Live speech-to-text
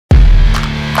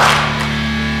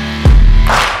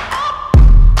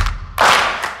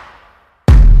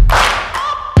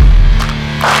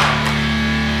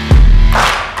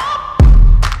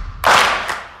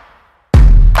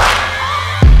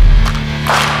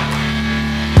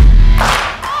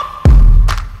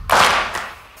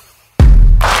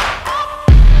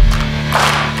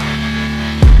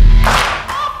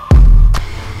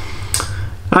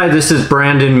Hi, this is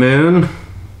Brandon Moon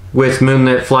with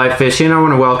Moonlit Fly Fishing. I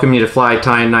want to welcome you to Fly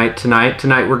Tying Night tonight.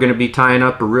 Tonight we're going to be tying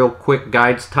up a real quick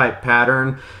guides type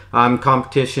pattern,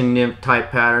 competition nymph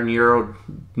type pattern, Euro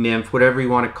nymph, whatever you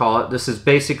want to call it. This is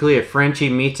basically a Frenchy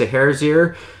meets a hare's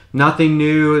ear. Nothing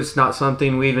new, it's not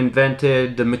something we've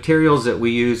invented. The materials that we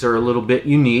use are a little bit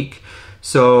unique.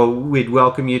 So we'd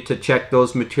welcome you to check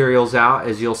those materials out,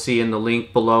 as you'll see in the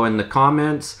link below in the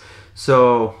comments.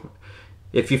 So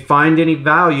if you find any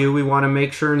value, we want to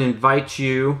make sure and invite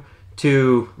you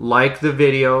to like the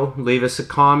video, leave us a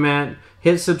comment,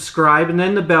 hit subscribe, and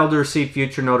then the bell to receive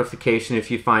future notification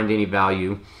if you find any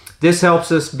value. This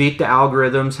helps us beat the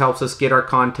algorithms, helps us get our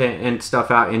content and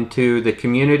stuff out into the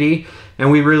community, and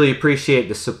we really appreciate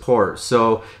the support.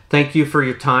 So thank you for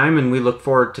your time, and we look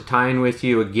forward to tying with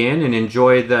you again, and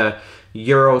enjoy the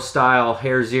Euro style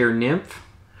Hares Ear Nymph.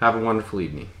 Have a wonderful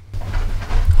evening.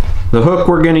 The hook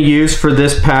we're going to use for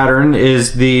this pattern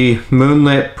is the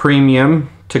Moonlit Premium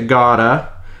ML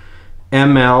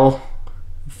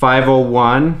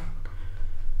 501.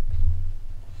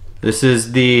 This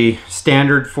is the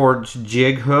standard forged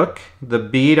jig hook. The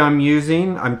bead I'm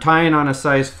using, I'm tying on a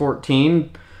size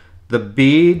 14. The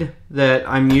bead that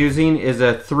I'm using is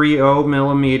a 3/0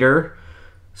 millimeter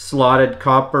slotted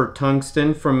copper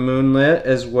tungsten from Moonlit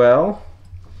as well.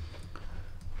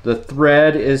 The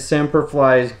thread is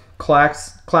SFLY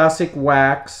Classic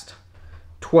waxed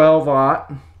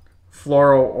 12/0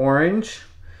 floral orange.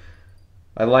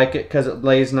 I like it because it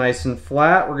lays nice and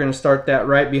flat. We're going to start that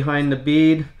right behind the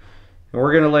bead, and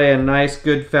we're going to lay a nice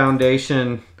good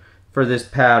foundation for this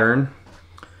pattern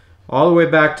all the way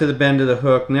back to the bend of the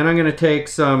hook. And then I'm going to take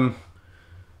some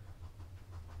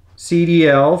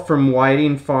CDL from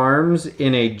Whiting Farms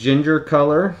in a ginger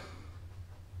color.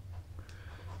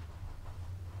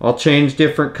 I'll change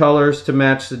different colors to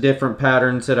match the different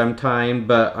patterns that I'm tying,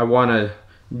 but I want a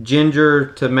ginger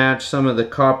to match some of the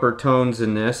copper tones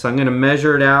in this. I'm going to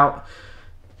measure it out,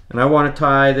 and I want to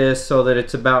tie this so that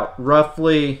it's about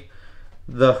roughly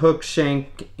the hook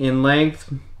shank in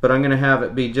length, but I'm going to have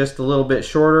it be just a little bit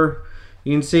shorter.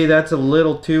 You can see that's a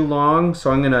little too long,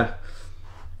 so I'm going to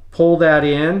pull that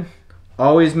in.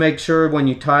 Always make sure when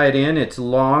you tie it in it's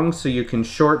long so you can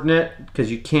shorten it, because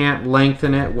you can't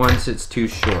lengthen it once it's too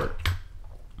short.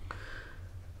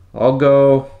 I'll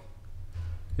go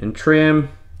and trim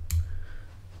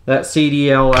that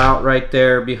CDL out right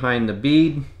there behind the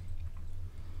bead.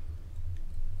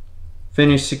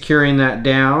 Finish securing that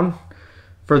down.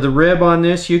 For the rib on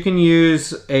this, you can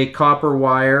use a copper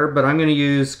wire, but I'm going to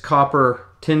use copper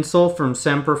tinsel from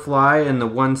SFLY in the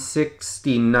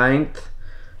 1/69th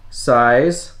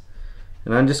size,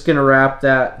 and I'm just going to wrap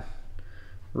that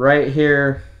right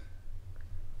here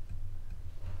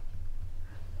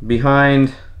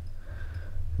behind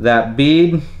that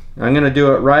bead. I'm going to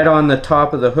do it right on the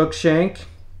top of the hook shank.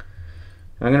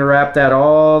 I'm going to wrap that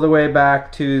all the way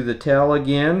back to the tail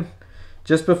again.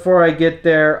 Just before I get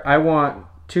there, I want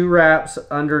 2 wraps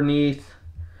underneath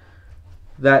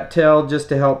that tail just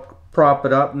to help prop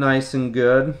it up nice and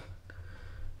good.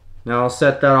 Now I'll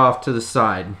set that off to the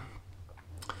side.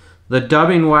 The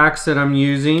dubbing wax that I'm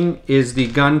using is the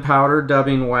gunpowder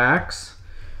dubbing wax,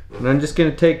 and I'm just going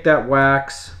to take that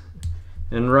wax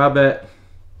and rub it,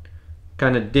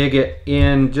 kind of dig it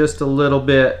in just a little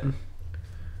bit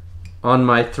on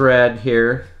my thread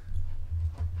here.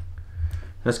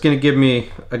 That's going to give me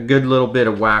a good little bit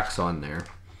of wax on there.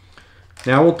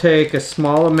 Now we'll take a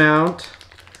small amount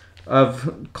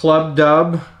of Club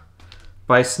Dub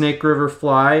by Snake River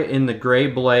Fly in the Gray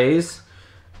Blaze,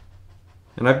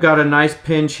 and I've got a nice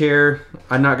pinch here.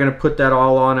 I'm not going to put that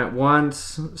all on at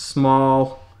once.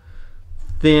 Small,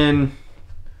 thin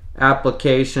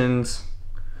applications,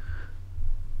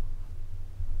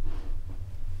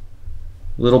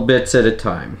 little bits at a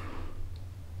time.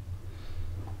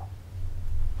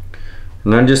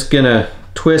 And I'm just going to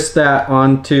twist that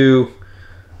onto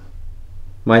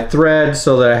my thread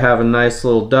so that I have a nice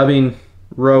little dubbing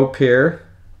rope here.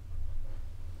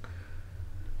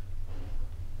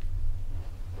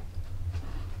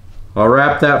 I'll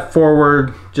wrap that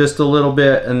forward just a little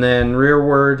bit and then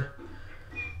rearward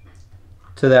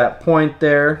to that point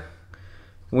there.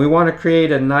 We want to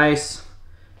create a nice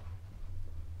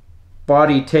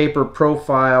body taper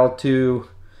profile to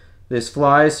this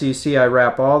fly. So you see I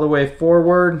wrap all the way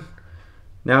forward.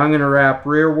 Now I'm going to wrap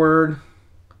rearward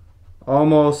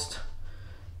almost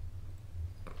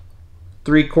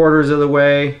 3/4 of the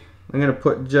way. I'm going to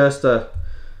put just a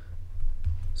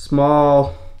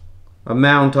small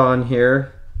amount on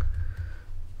here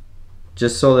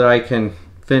just so that I can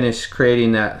finish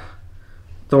creating that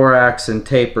thorax and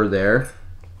taper there.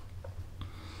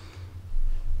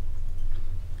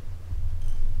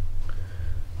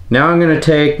 Now I'm going to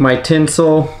take my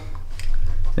tinsel,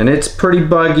 and it's pretty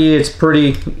buggy, it's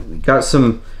pretty, got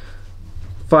some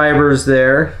fibers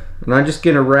there, and I'm just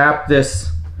going to wrap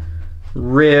this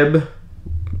rib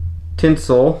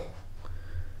tinsel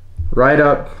right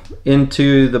up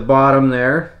into the bottom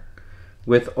there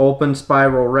with open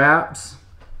spiral wraps,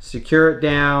 secure it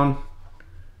down,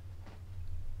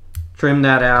 trim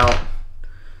that out.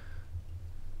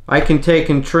 I can take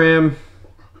and trim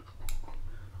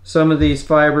some of these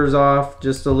fibers off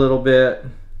just a little bit.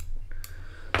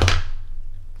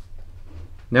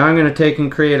 Now I'm going to take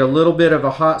and create a little bit of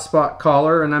a hot spot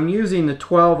collar, and I'm using the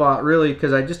 12/0 really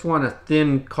because I just want a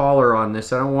thin collar on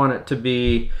this. I don't want it to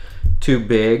be too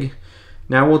big.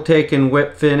 Now we'll take and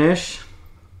whip finish.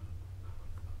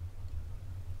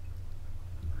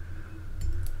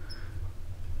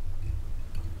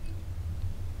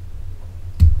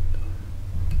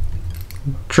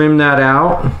 Trim that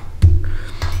out.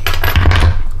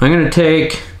 I'm going to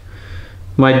take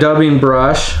my dubbing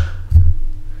brush,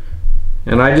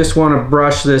 and I just want to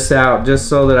brush this out just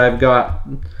so that I've got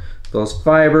those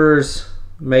fibers,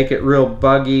 make it real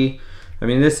buggy. I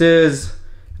mean, this is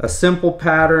a simple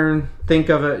pattern. Think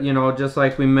of it, you know, just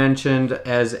like we mentioned,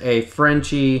 as a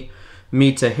Frenchy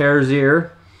meets a hare's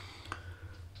ear.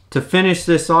 To finish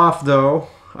this off though,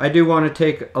 I do want to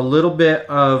take a little bit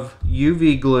of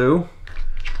UV glue.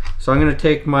 So I'm going to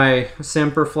take my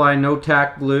SFLY no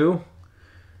tack glue,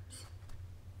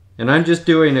 and I'm just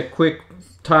doing a quick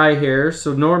tie here.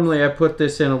 So normally I put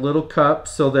this in a little cup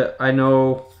so that I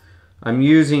know I'm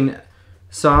using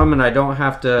some and I don't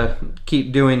have to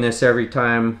keep doing this every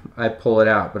time I pull it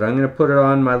out. But I'm going to put it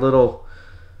on my little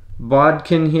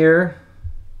bodkin here,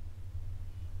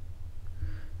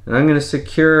 and I'm going to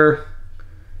secure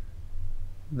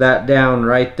that down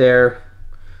right there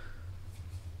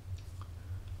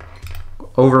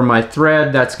over my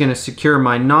thread. That's going to secure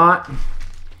my knot.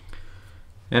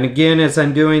 And again, as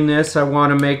I'm doing this, I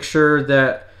want to make sure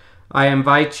that I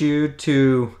invite you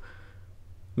to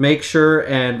make sure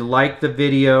and like the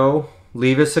video,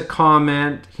 leave us a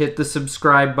comment, hit the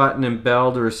subscribe button and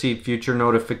bell to receive future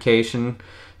notification.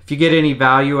 If you get any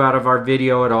value out of our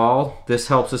video at all, this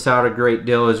helps us out a great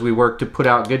deal as we work to put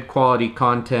out good quality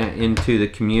content into the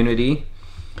community.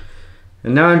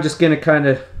 And now I'm just going to kind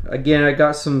of, again, I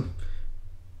got some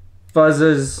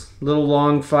fuzzes, little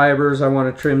long fibers. I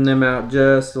want to trim them out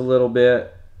just a little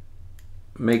bit.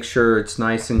 Make sure it's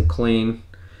nice and clean.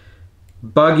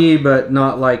 Buggy, but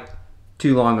not like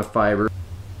too long a fiber.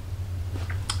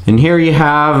 And here you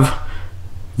have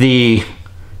the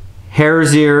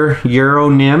Hares Ear Euro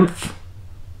Nymph.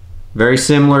 Very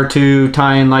similar to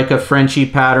tying like a Frenchy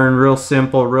pattern. Real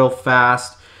simple, real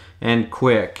fast, and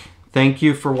quick. Thank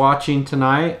you for watching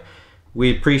tonight.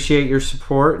 We appreciate your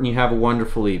support, and you have a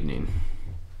wonderful evening.